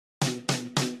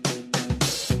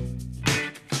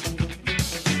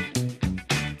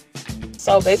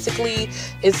So basically,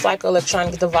 it's like an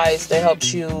electronic device that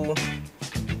helps you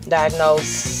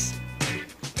diagnose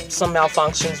some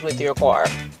malfunctions with your car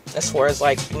as far as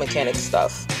like mechanic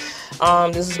stuff.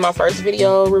 This is my first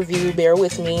video review, bear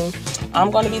with me. I'm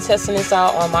going to be testing this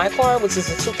out on my car, which is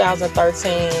a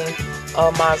 2013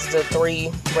 Mazda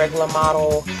 3 regular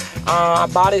model. I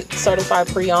bought it certified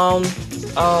pre-owned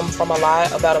from a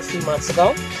lot about a few months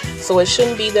ago, so it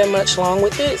shouldn't be that much long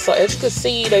with it. So as you can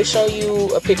see, they show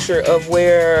you a picture of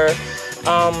where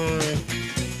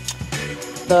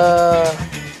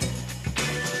the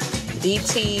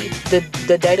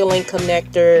the data link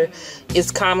connector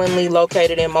is commonly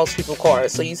located in most people's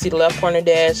cars. So you see the left corner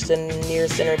dash, the near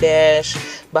center dash,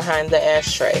 behind the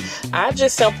ashtray. I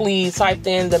just simply typed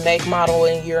in the make, model,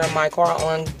 and year of my car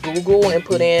on Google and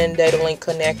put in data link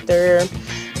connector,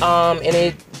 and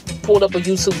it pulled up a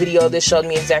YouTube video that showed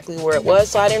me exactly where it was,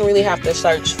 so I didn't really have to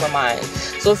search for mine.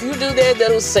 So if you do that,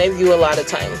 that'll save you a lot of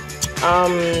time.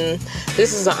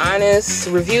 This is an honest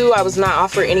review. I was not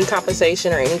offered any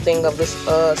compensation or anything of this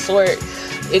sort.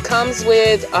 It comes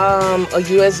with a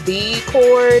USB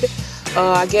cord,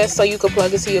 I guess, so you can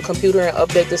plug it to your computer and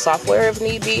update the software if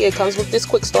need be. It comes with this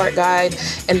quick start guide,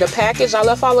 and the package, I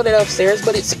left all of that upstairs,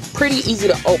 but it's pretty easy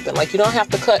to open. Like, you don't have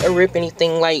to cut or rip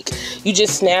anything. Like, you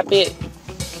just snap it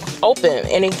open,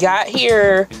 and it got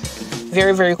here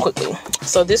very, very quickly.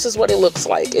 So this is what it looks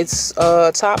like. It's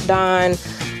Topdon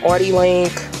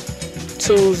ArtiLink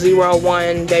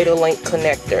 201 data link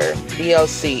connector,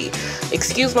 DLC.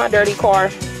 Excuse my dirty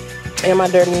car and my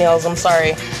dirty nails, I'm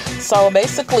sorry. So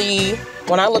basically,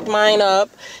 when I looked mine up,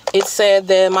 it said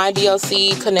that my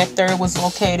DLC connector was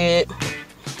located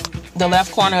the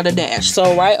left corner of the dash.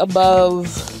 So right above,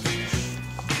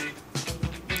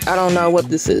 I don't know what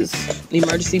this is, the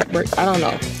emergency brake, I don't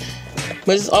know,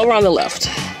 but it's over on the left.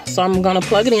 So I'm gonna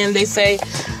plug it in. They say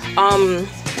the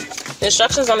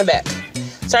instructions on the back: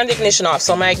 turn the ignition off.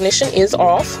 So my ignition is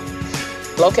off.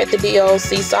 Locate the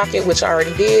DLC socket, which I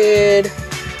already did.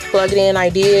 Plug it in, I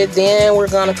did. Then we're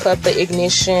gonna cut the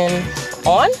ignition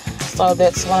on. So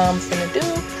that's what I'm gonna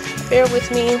do. Bear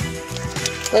with me.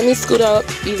 Let me scoot up,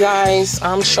 you guys.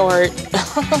 I'm short.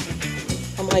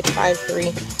 I'm like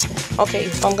 5'3". Okay,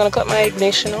 so I'm gonna cut my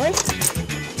ignition on.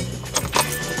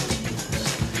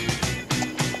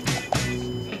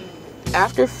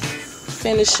 After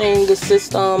finishing, the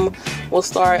system will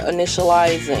start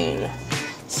initializing.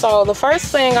 So the first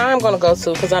thing I'm gonna go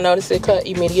to, because I noticed it cut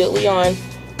immediately on,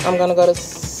 I'm gonna go to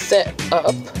set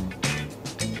up.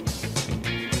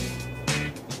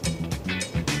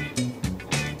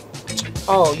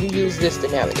 Oh, you use this to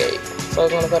navigate. So I'm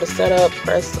gonna go to setup,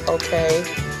 press OK.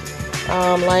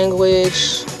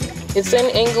 Language, it's in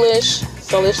English,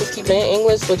 so let's just keep it in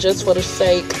English, but just for the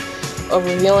sake of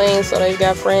reviewing. So they've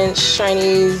got French,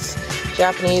 Chinese,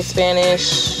 Japanese,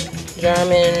 Spanish,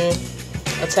 German,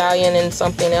 Italian, and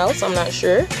something else. I'm not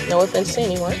sure. No offense to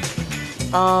anyone.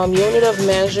 Unit of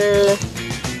measure,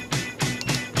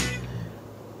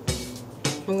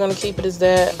 I'm gonna keep it as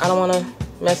that. I don't want to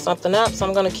mess something up, so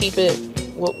I'm gonna keep it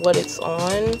with what it's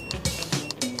on.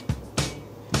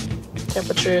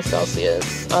 Temperature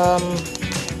Celsius.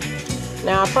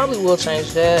 Now I probably will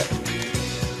change that.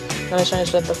 I'm gonna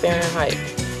change that to Fahrenheit.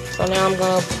 So now I'm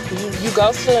gonna,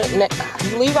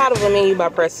 you leave out of the menu by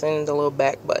pressing the little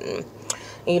back button.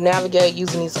 And you navigate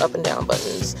using these up and down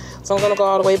buttons. So I'm gonna go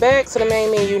all the way back to the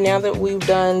main menu. Now that we've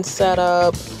done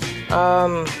setup,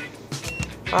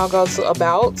 I'll go to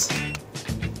about.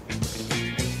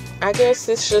 I guess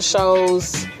this just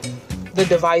shows the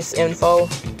device info,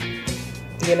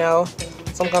 you know.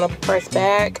 So I'm gonna press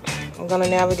back. I'm gonna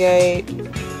navigate.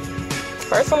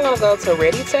 First, I'm gonna go to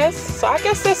ready test. So I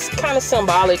guess that's kind of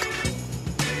symbolic.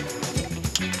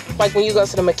 Like when you go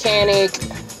to the mechanic,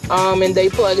 and they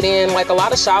plug it in. Like, a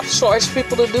lot of shops charge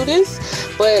people to do this,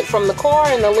 but from the car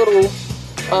and the little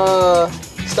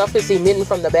stuff is emitting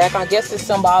from the back, I guess it's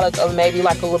symbolic of maybe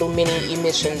like a little mini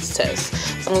emissions test.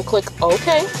 So I'm gonna click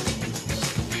OK.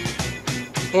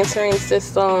 Entering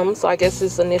system. So I guess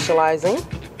it's initializing.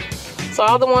 So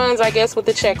all the ones, I guess, with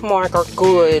the check mark are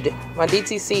good. My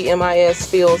DTC, MIS,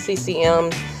 field,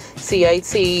 CCM,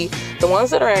 CAT. The ones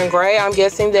that are in gray, I'm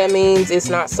guessing that means it's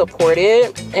not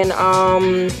supported. And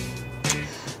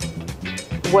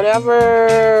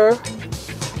whatever,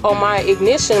 on my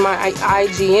ignition, my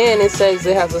IGN, it says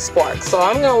it has a spark. So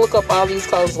I'm gonna look up all these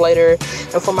codes later.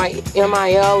 And for my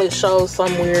MIL, it shows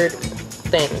some weird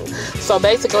thing. So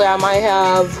basically, I might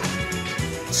have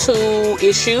 2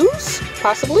 issues,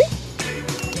 possibly.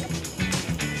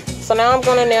 So now I'm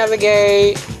gonna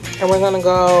navigate, and we're gonna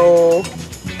go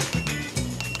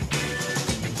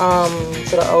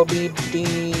to the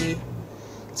obd2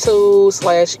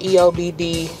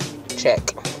 obd2/EOBD check,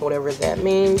 whatever that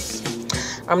means.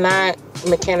 I'm not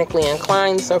mechanically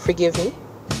inclined, so forgive me.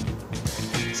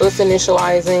 So it's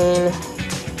initializing.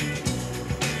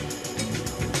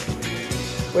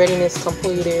 Readiness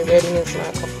completed, readiness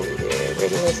not completed,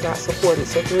 readiness not supported.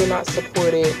 So through not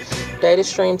supported, data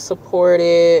stream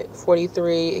supported,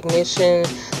 43, ignition,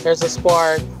 there's a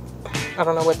spark. I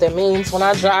don't know what that means. When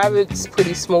I drive, it's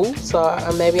pretty smooth, so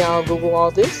maybe I'll Google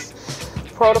all this.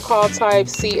 Protocol type,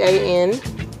 CAN.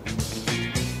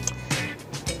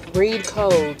 Read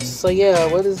codes. So yeah,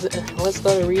 what is it? Let's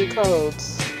go to read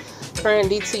codes. Current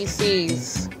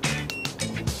DTCs.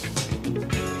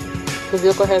 The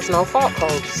vehicle has no fault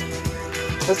codes.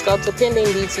 Let's go to pending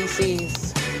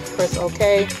DTCs. Press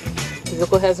OK. The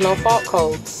vehicle has no fault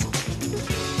codes.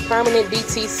 Permanent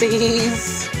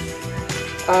DTCs.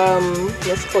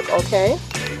 Let's click OK.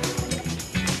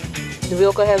 The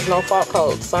vehicle has no fault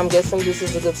codes, so I'm guessing this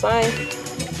is a good sign.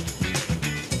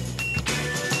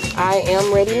 I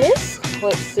am readiness.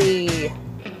 Let's see.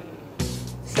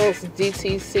 Since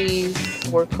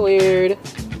DTCs were cleared.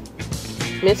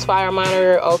 Misfire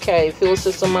monitor, okay. Fuel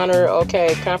system monitor,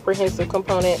 okay. Comprehensive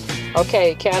component,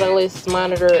 okay. Catalyst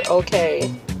monitor, okay.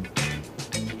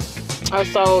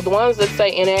 So the ones that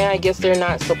say NA, I guess they're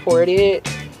not supported.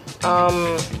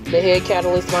 The head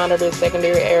catalyst monitor,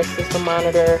 secondary air system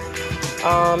monitor,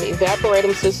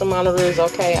 evaporating system monitor is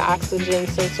okay. Oxygen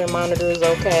sensor monitor is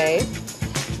okay.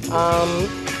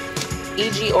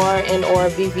 EGR and or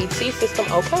VVT system,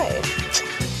 okay.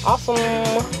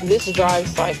 Awesome. This drive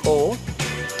cycle.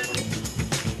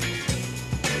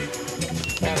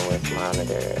 Catalyst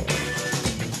monitor.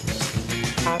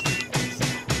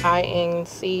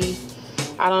 INC.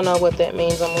 I don't know what that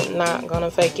means. I'm not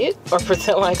gonna fake it or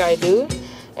pretend like I do.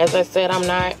 As I said, I'm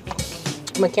not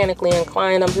mechanically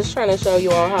inclined. I'm just trying to show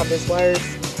you all how this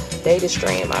works. Data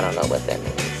stream. I don't know what that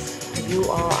means. View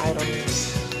all items.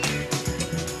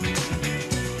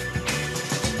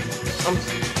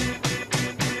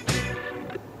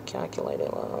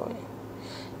 Calculated load.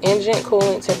 Engine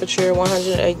coolant temperature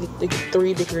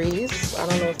 183 degrees. I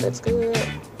don't know if that's good.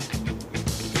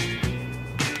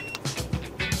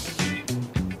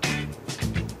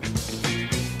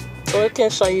 So it can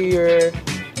show you your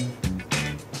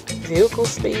vehicle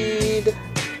speed.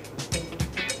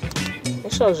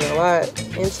 It shows you a lot.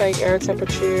 Intake air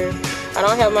temperature. I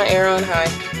don't have my air on high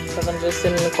because I'm just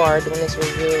sitting in the car doing this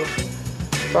review.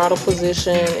 Throttle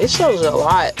position. It shows you a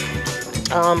lot.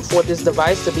 For this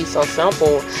device to be so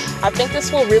simple. I think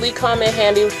this will really come in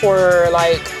handy for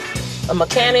like a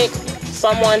mechanic,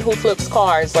 someone who flips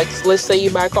cars. Like let's say you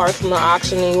buy cars from the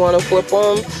auction and you want to flip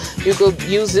them. You could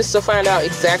use this to find out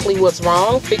exactly what's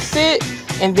wrong, fix it,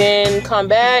 and then come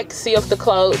back, see if the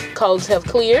codes have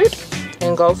cleared,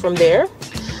 and go from there.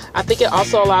 I think it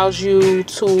also allows you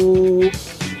to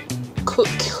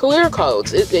clear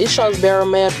codes. It shows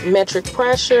barometric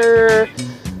pressure.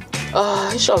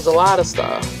 It shows a lot of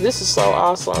stuff. This is so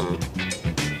awesome.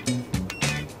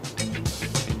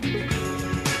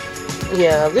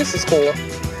 Yeah, this is cool.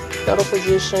 Pedal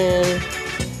position.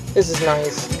 This is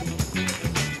nice.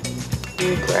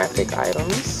 New graphic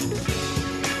items.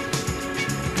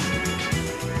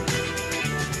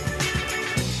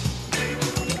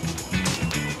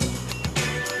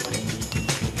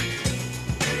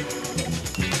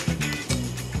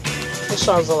 It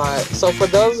shows a lot. So for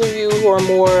those of you who are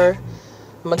more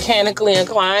mechanically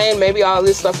inclined, maybe all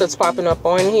this stuff that's popping up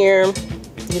on here,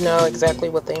 you know exactly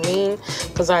what they mean,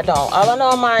 because I don't. All I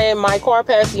know, my car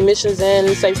passed emissions and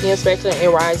safety inspection. It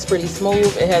rides pretty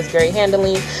smooth. It has great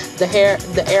handling.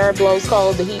 The air blows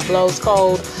cold. The heat blows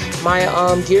cold. My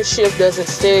gear shift doesn't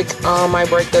stick. My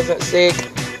brake doesn't stick.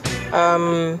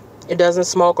 It doesn't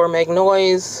smoke or make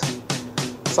noise.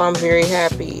 So I'm very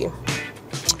happy.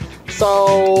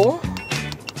 So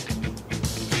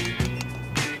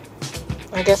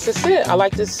I guess that's it. I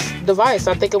like this device.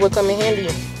 I think it would come in handy.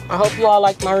 I hope you all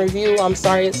liked my review. I'm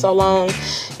sorry it's so long.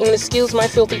 You can excuse my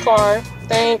filthy car.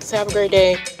 Thanks. Have a great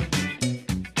day.